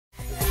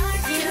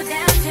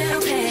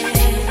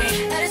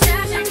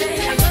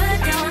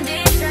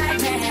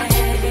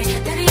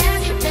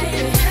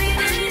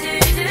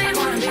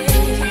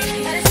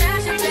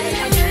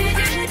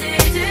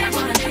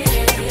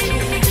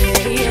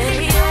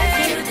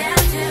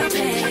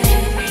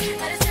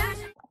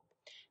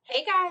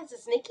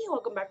it's Nikki.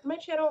 Welcome back to my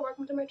channel.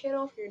 Welcome to my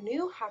channel. If you're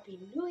new, Happy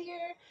New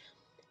Year.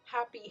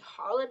 Happy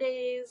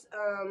holidays.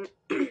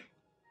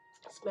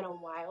 It's been a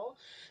while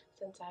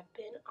since I've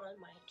been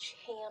on my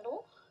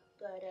channel,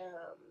 but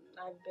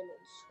I've been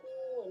in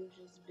school and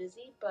just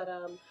busy, but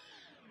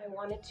I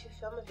wanted to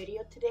film a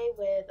video today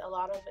with a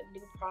lot of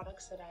new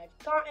products that I've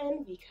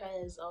gotten,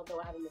 because although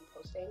I haven't been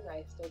posting,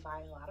 I still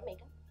buy a lot of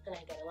makeup and I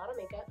get a lot of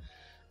makeup.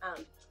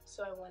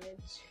 So I wanted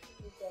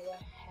to go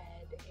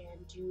ahead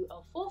and do a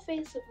full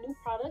face of new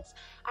products.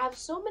 I have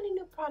so many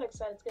new products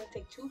that it's going to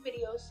take 2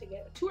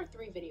 or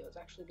 3 videos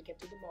actually to get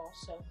through them all,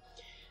 so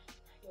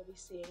you'll be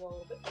seeing a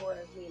little bit more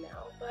of me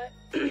now. But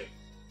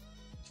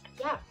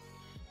yeah,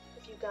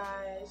 if you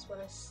guys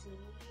want to see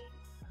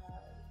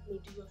me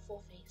do a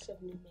full face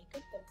of new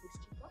makeup, then please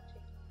keep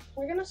watching.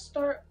 We're gonna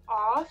start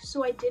off,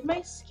 so I did my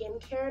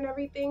skincare and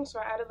everything, so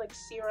I added like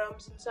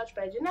serums and such,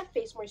 but I didn't have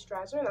face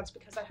moisturizer, and that's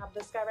because I have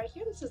this guy right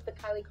here. This is the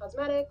Kylie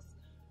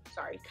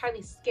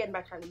Kylie Skin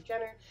by Kylie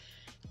Jenner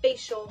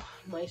facial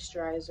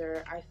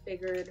moisturizer. I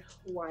figured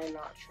why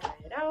not try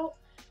it out.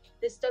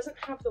 This doesn't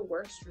have the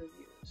worst reviews,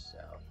 so,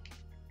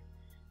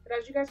 but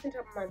as you guys can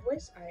tell by my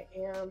voice, I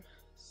am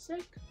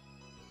sick.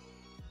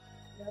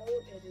 No,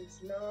 it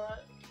is not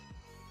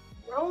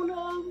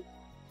Rona.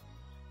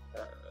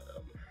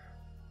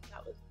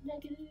 That was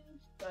negative,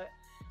 but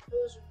it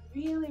was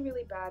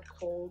really bad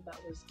cold that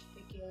was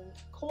kicking,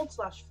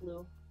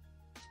 cold/flu.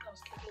 I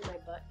was kicking my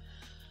butt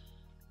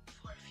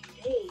for a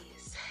few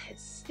days.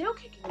 It's still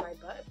kicking my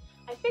butt.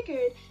 I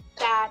figured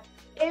that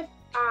if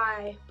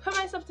I put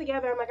myself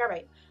together, I'm like, all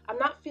right, I'm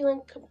not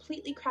feeling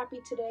completely crappy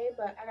today,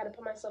 but I gotta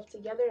put myself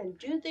together and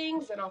do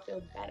things and I'll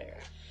feel better.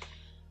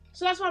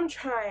 So that's what I'm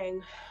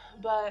trying,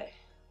 but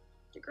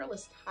the girl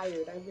is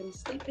tired. I've been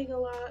sleeping a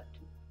lot.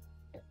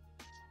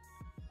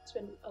 It's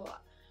been a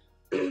lot.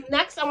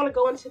 Next, I want to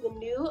go into the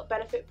new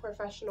Benefit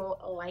Professional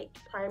Light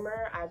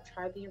Primer. I've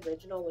tried the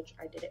original, which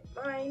I didn't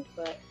mind,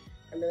 but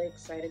I'm really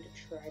excited to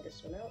try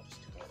this one out.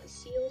 Just took out the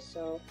seal,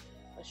 so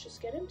let's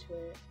just get into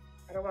it.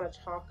 I don't want to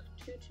talk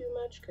too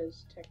much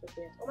because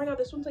technically, oh my god,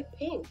 this one's like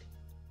pink.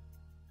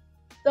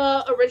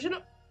 The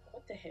original,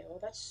 what the hell?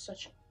 That's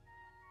such.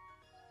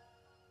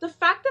 The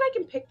fact that I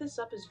can pick this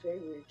up is very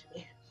weird to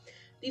me.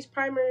 These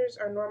primers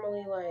are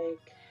normally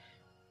like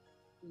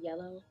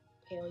yellow,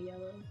 pale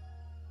yellow.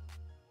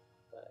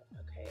 But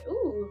okay,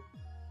 ooh,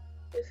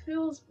 this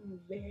feels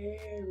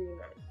very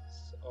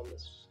nice on the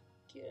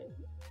skin.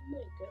 Oh my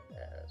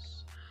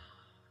goodness.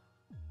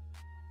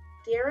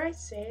 Dare I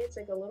say it's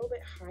like a little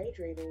bit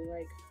hydrating,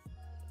 like,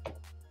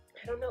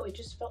 I don't know, it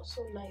just felt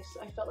so nice.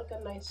 I felt like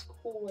a nice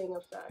cooling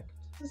effect.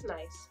 This is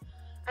nice.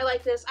 I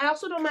like this. I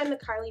also don't mind the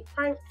Kylie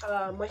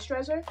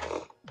moisturizer.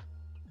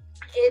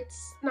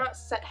 It's not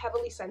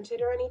heavily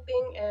scented or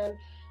anything, and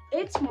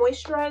it's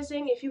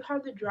moisturizing. If you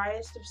have the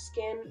driest of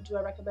skin, do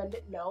I recommend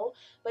it? No,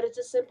 but it's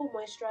a simple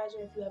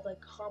moisturizer if you have like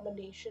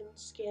combination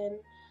skin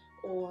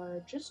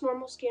or just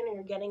normal skin and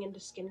you're getting into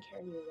skincare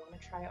and you want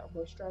to try out a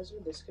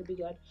moisturizer, this could be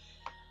good.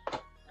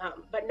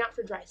 But not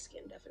for dry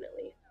skin,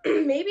 definitely.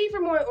 Maybe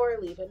for more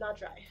oily, but not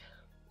dry.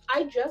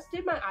 I just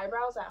did my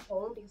eyebrows at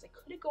home because I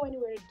couldn't go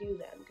anywhere to do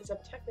them because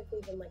I've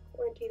technically been like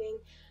quarantining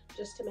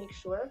just to make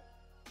sure.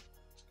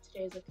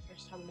 Today is like the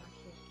first time I'm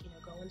actually, you know,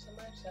 going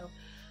somewhere, so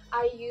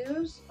I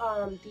use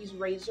these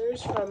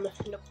razors from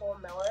Nicole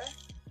Miller,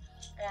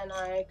 and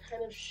I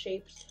kind of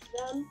shaped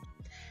them.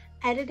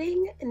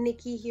 Editing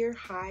Nikki here,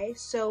 hi.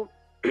 So,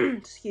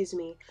 excuse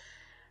me.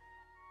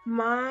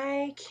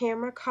 My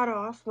camera cut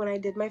off when I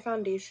did my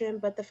foundation,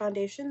 but the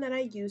foundation that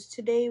I used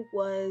today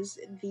was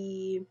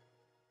the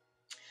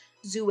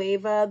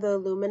Zoeva, the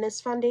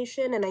Luminous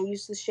foundation, and I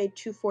used the shade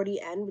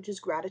 240N, which is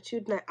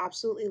Gratitude, and I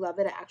absolutely love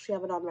it. I actually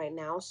have it on right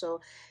now,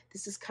 so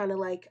this is kind of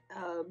like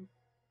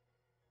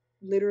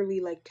literally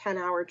like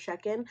 10-hour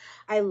check-in.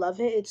 I love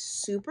it. It's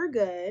super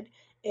good,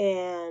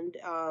 and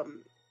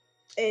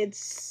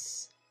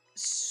it's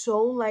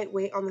so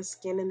lightweight on the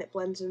skin and it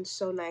blends in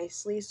so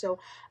nicely. So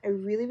I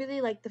really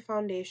like the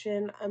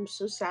foundation. I'm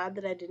so sad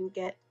that I didn't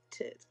get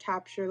to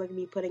capture like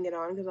me putting it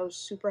on because I was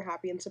super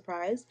happy and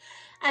surprised.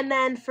 And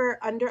then for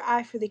under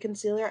eye, for the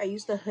concealer, I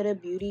used the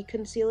Huda Beauty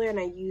concealer, and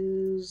I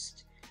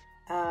used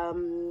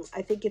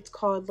I think it's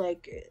called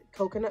like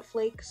Coconut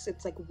Flakes.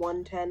 It's like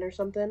 110 or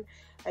something.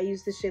 I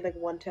use this shade like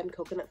 110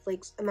 Coconut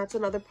Flakes, and that's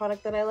another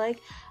product that I like.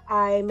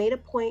 I made a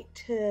point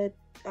to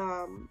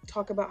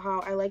talk about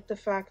how I like the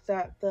fact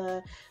that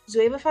the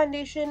Zoeva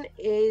foundation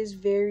is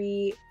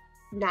very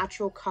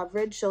natural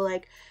coverage, so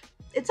like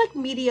it's like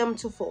medium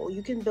to full,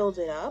 you can build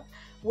it up,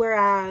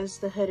 whereas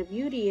the Huda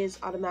Beauty is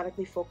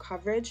automatically full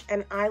coverage,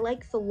 and I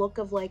like the look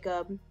of like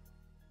a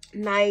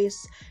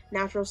nice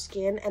natural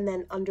skin, and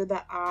then under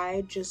the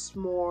eye just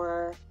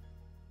more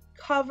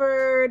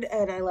covered,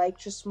 and I like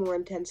just more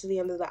intensity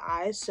under the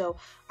eyes. So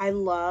I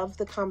love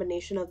the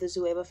combination of the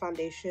Zoeva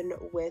foundation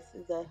with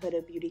the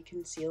Huda Beauty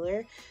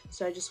concealer.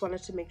 So I just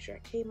wanted to make sure I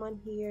came on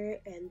here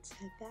and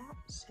said that.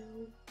 So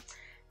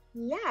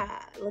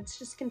yeah, let's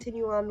just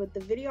continue on with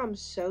the video. I'm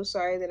so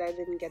sorry that I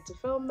didn't get to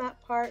film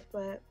that part,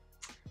 but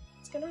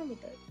let's get on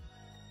with it.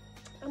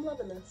 I'm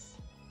loving this.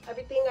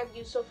 Everything I've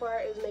used so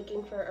far is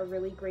making for a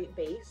really great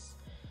base.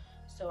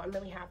 So I'm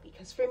really happy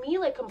because for me,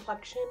 like,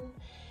 complexion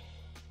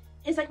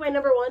is like my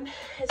 #1,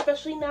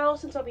 especially now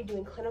since I'll be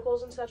doing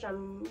clinicals and such.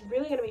 I'm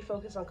really going to be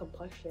focused on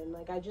complexion.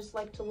 Like, I just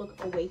like to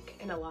look awake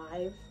and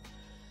alive.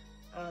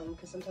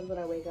 Because sometimes when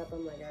I wake up,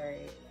 I'm like, all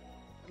right,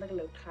 I look a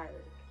little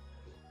tired.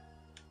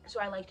 So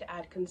I like to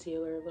add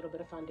concealer, a little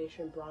bit of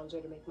foundation,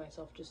 bronzer to make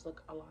myself just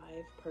look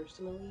alive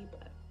personally.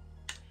 But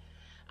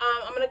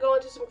I'm going to go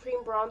into some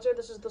cream bronzer.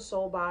 This is the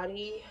Soul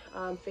Body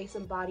Face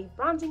and Body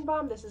Bronzing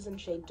Balm. This is in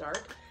shade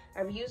Dark.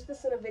 I've used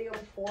this in a video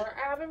before.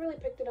 I haven't really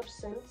picked it up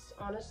since,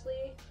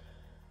 honestly.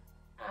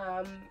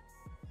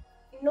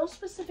 No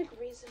specific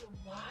reason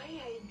why.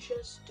 I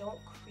just don't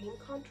cream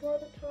contour all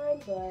the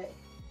time, but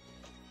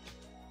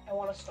I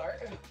want to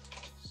start.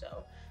 So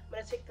I'm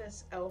going to take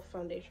this e.l.f.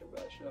 foundation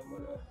brush and I'm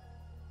going to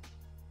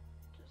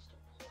just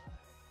apply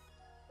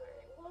where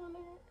I want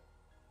it.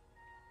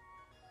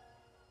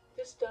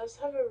 This does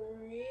have a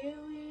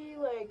really,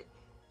 like,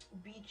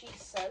 beachy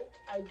scent.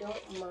 I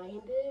don't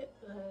mind it,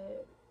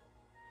 but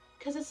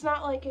because it's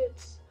not like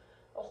it's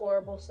a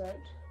horrible scent.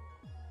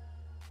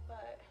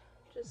 But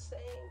just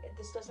saying,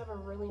 this does have a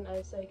really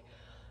nice, like,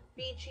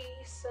 beachy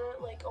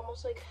scent, like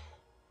almost like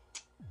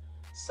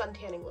sun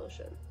tanning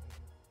lotion.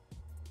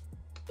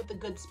 But the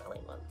good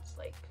smelling ones,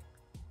 like.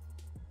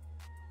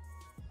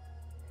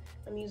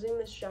 I'm using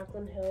this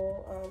Jaclyn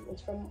Hill.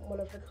 It's from one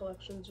of her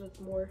collections with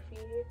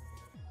Morphe.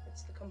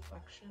 It's the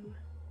complexion,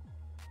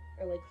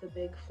 or like the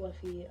big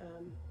fluffy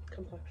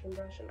complexion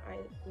brush, and I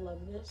love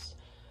this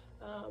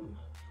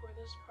for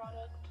this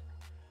product.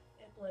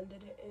 It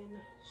blended it in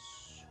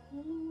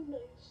so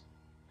nice.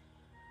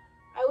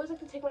 I always like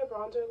to take my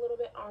bronzer a little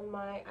bit on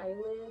my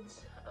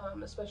eyelids,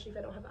 especially if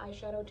I don't have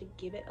eyeshadow, to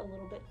give it a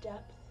little bit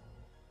depth.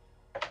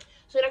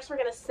 So next we're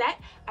gonna set.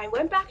 I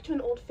went back to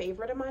an old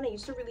favorite of mine. I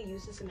used to really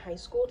use this in high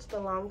school. It's the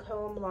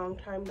Lancome Long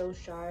Time No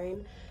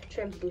Shine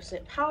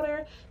translucent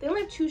powder. They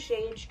only have 2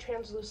 shades,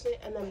 translucent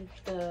and then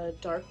the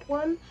dark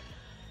one,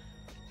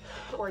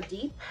 or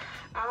deep.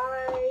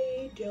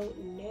 I don't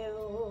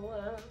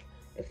know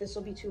if this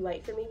will be too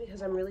light for me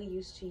because I'm really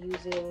used to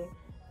using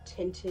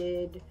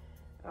tinted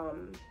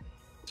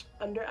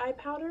under eye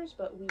powders,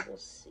 but we will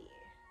see.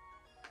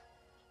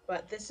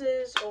 But this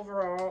is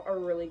overall a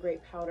really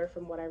great powder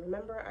from what I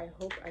remember. I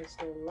hope I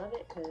still love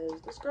it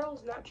because this girl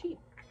is not cheap.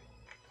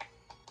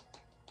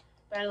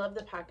 But I love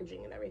the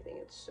packaging and everything.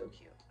 It's so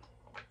cute.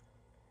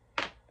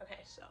 Okay,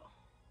 so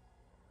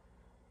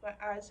my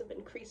eyes have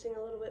been creasing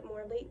a little bit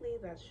more lately.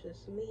 That's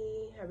just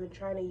me. I've been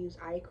trying to use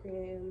eye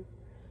cream.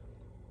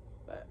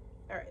 But,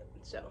 alright,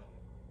 so.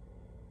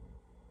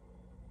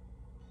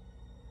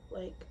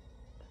 Like,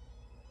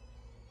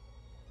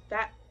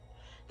 that.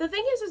 The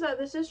thing is that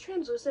this is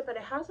translucent, but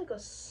it has like a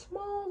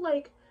small,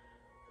 like,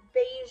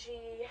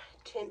 beigey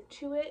tint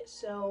to it,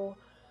 so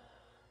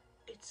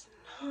it's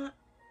not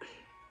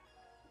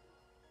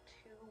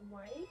too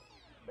white.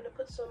 I'm gonna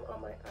put some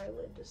on my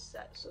eyelid to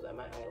set so that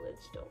my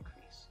eyelids don't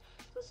crease.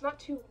 So it's not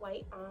too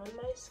white on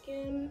my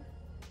skin,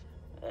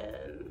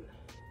 and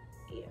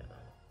yeah,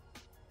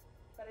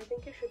 but I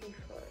think it should be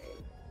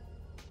fine.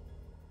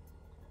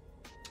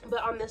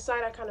 But on this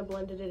side, I kind of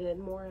blended it in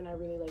more, and I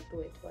really like the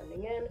way it's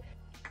blending in.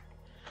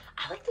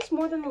 I like this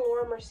more than the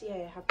Laura Mercier,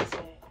 I have to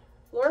say.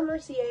 Laura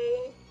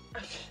Mercier,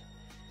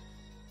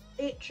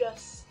 it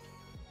just,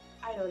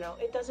 I don't know,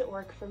 it doesn't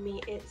work for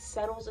me. It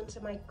settles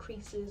into my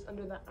creases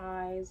under the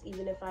eyes,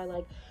 even if I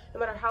like, no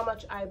matter how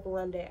much I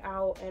blend it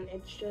out, and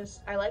it's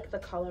just, I like the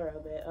color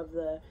of it, of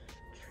the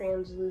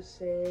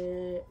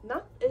translucent,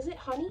 not, is it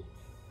honey?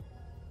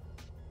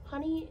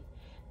 Honey?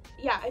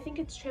 Yeah, I think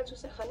it's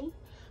translucent honey.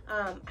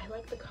 I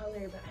like the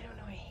color, but I don't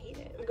know, I hate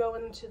it. I'm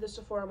going to the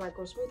Sephora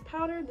Microsmooth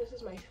powder. This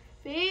is my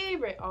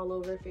favorite all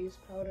over face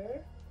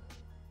powder.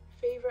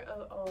 Favorite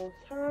of all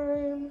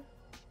time.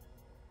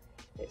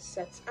 It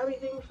sets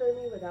everything for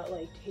me without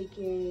like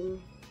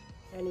taking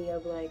any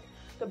of like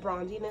the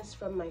bronziness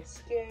from my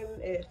skin.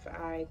 If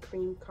I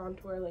cream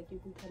contour, like you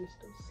can kind of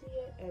still see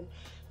it, and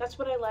that's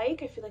what I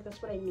like. I feel like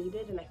that's what I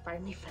needed, and I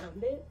finally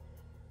found it.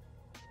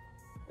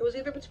 It was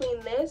either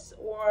between this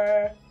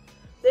or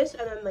this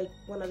and then like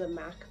one of the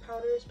MAC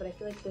powders, but I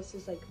feel like this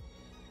is like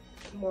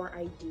more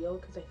ideal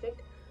because I think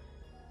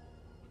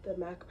the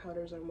MAC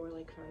powders are more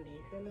like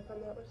foundation, if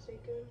I'm not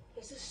mistaken.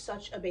 This is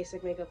such a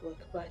basic makeup look,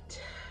 but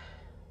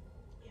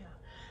yeah.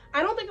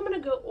 I don't think I'm gonna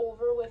go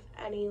over with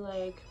any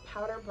like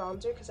powder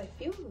bronzer because I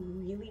feel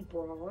really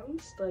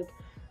bronzed. Like,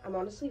 I'm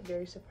honestly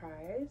very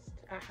surprised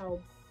at how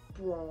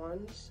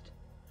bronzed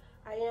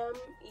I am,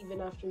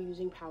 even after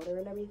using powder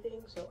and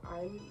everything, so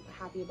I'm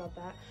happy about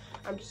that.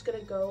 I'm just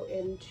gonna go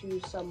into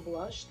some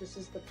blush. This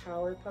is the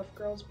Powerpuff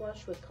Girls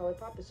blush with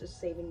Colourpop. This is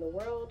Saving the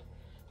World.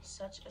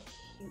 Such a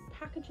cute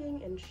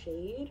packaging and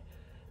shade,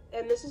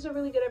 and this is a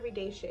really good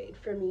everyday shade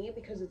for me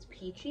because it's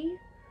peachy.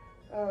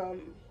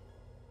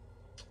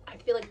 I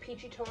feel like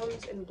peachy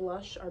tones and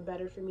blush are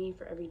better for me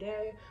for every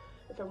day.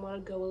 If I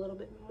want to go a little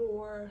bit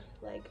more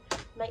like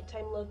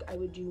nighttime look, I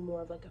would do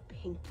more of like a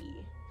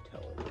pinky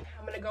tone.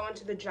 I'm gonna go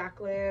into the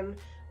Jaclyn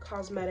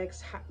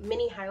Cosmetics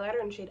mini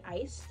highlighter in shade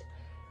Iced.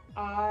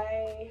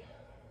 I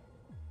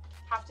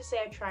have to say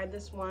I tried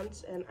this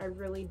once and I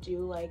really do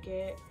like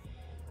it.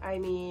 I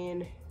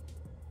mean,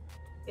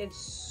 it's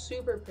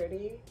super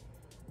pretty.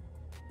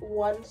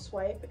 One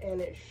swipe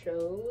and it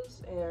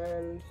shows,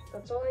 and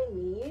that's all I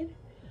need.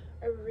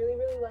 I really,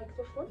 really like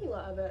the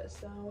formula of it,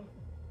 so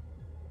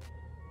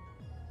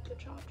good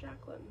job,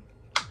 Jaclyn.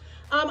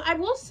 I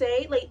will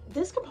say, like,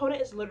 this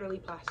component is literally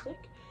plastic.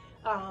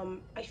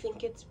 I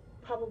think it's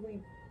probably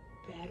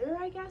better,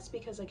 I guess,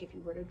 because, like, if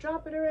you were to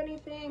drop it or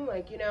anything,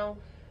 like, you know,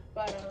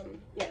 but,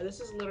 yeah, this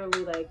is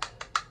literally, like,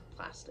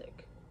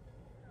 plastic.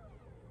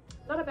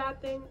 Not a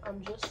bad thing,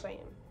 I'm just saying.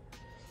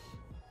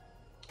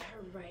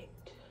 Alright.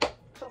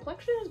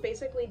 Complexion is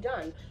basically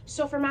done.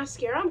 So for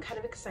mascara, I'm kind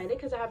of excited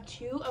because I have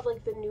two of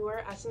like the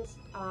newer Essence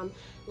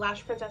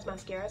Lash Princess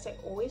mascaras. I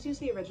always use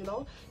the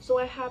original. So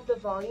I have the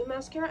volume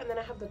mascara and then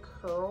I have the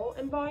curl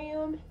and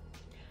volume.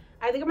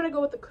 I think I'm gonna go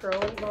with the curl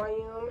and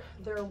volume.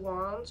 Their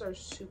wands are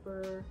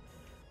super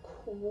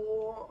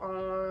cool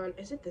on,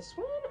 is it this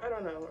one? I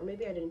don't know, or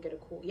maybe I didn't get a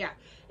cool, yeah,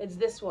 it's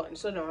this one.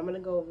 So no, I'm gonna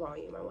go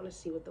volume. I want to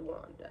see what the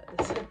wand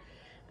does.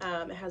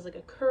 It has like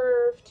a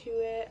curve to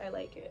it. I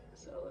like it,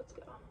 so let's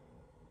go.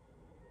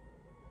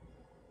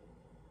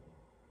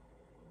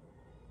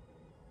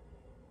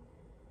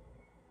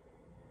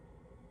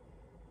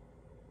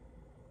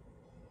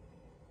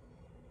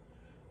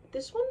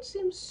 This one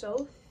seems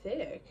so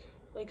thick,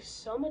 like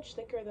so much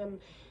thicker than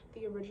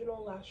the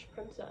original Lash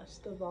Princess.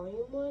 The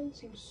volume one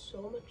seems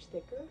so much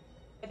thicker.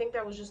 I think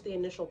that was just the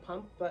initial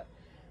pump, but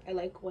I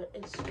like what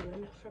it's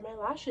doing for my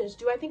lashes.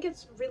 Do I think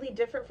it's really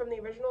different from the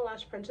original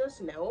Lash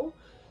Princess? No,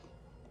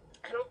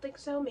 I don't think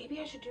so. Maybe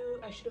I should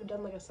have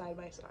done like a side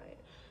by side,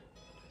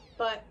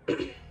 but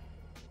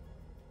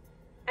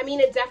I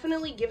mean, it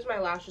definitely gives my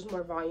lashes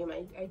more volume.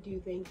 I do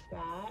think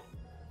that.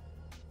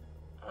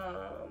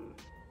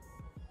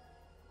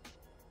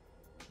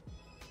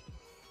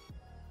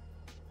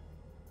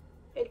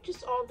 It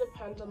just all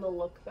depends on the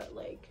look that,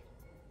 like,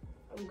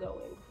 I'm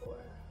going for.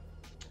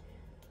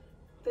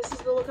 This is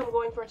the look I'm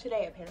going for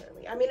today,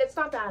 apparently. I mean, it's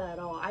not bad at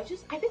all. I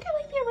think I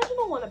like the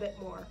original one a bit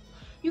more.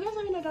 You guys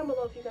let me know down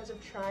below if you guys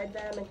have tried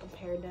them and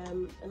compared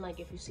them and, like,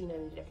 if you've seen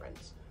any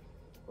difference.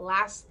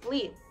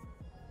 Lastly,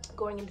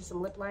 going into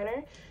some lip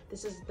liner.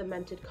 This is the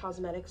Mented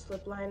Cosmetics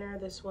lip liner.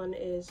 This one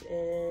is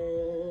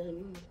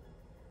in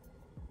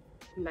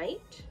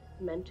Night,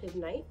 Mented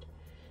Night.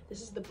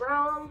 This is the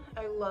brown.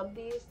 I love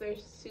these. They're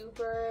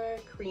super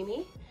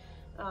creamy.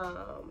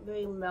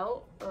 They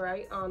melt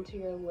right onto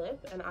your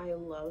lip, and I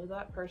love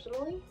that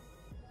personally.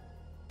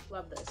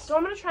 Love this. So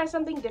I'm going to try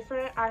something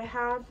different. I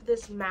have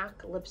this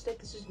MAC lipstick.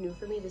 This is new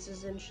for me. This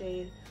is in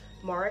shade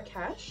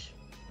Marrakesh.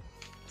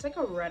 It's like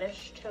a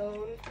reddish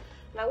tone,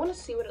 and I want to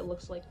see what it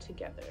looks like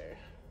together.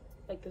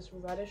 Like this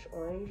reddish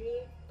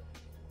orangey.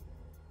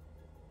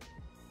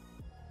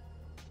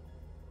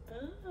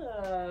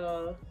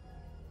 Oh.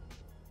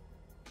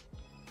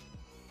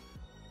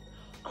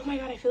 Oh my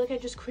god, I feel like I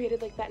just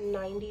created like that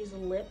 90s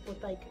lip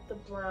with like the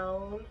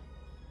brown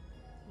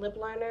lip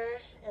liner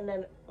and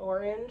then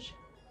orange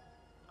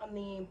on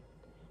the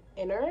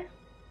inner.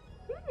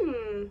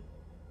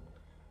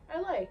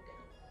 I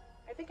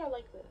think I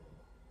like this.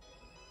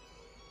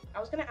 I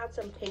was gonna add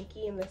some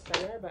pinky in the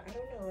center, but I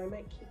don't know, I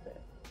might keep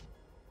it.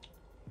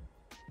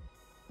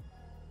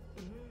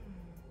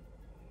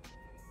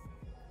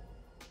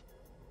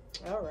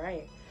 All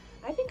right,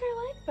 I think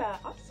I like that.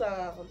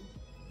 Awesome.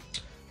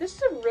 This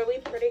is a really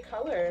pretty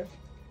color.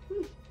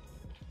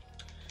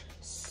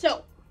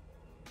 So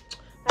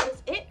that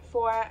is it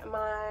for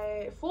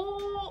my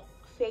full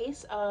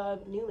face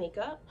of new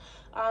makeup.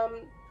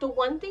 The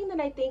one thing that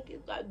I think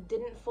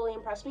didn't fully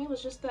impress me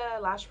was just the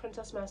Lash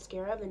Princess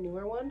mascara, the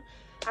newer one.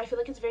 I feel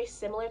like it's very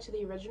similar to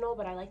the original,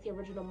 but I like the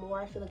original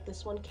more. I feel like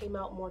this one came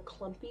out more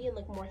clumpy and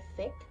like more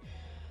thick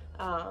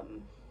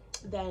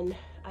than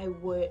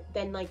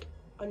like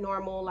a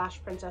normal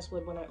Lash Princess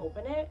would when I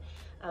open it.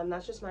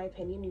 That's just my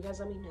opinion. You guys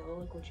let me know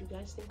like what you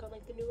guys think on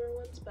like the newer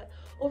ones, but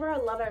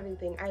overall I love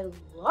everything. I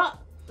love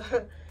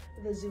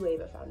the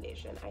Zoeva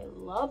foundation. I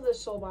love the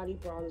Soul Body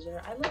bronzer.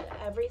 I love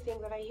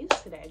everything that I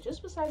used today,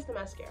 just besides the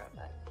mascara,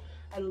 but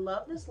I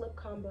love this lip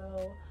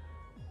combo.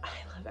 I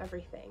love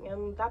everything,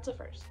 and that's a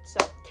first.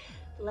 So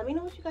let me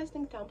know what you guys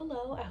think down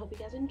below. I hope you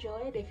guys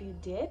enjoyed. If you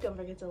did, don't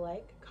forget to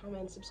like,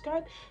 comment,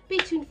 subscribe. Be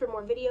tuned for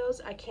more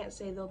videos. I can't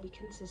say they'll be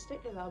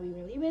consistent because I'll be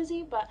really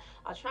busy, but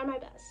I'll try my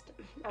best.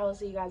 I will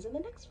see you guys in the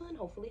next one,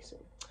 hopefully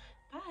soon.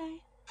 Bye.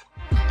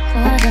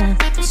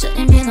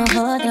 Shouldn't be no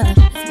hold up,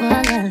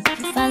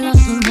 follow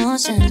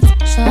emotions,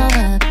 show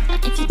up,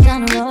 if you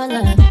down to roll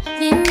up,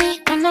 meet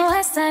me on the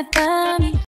west side,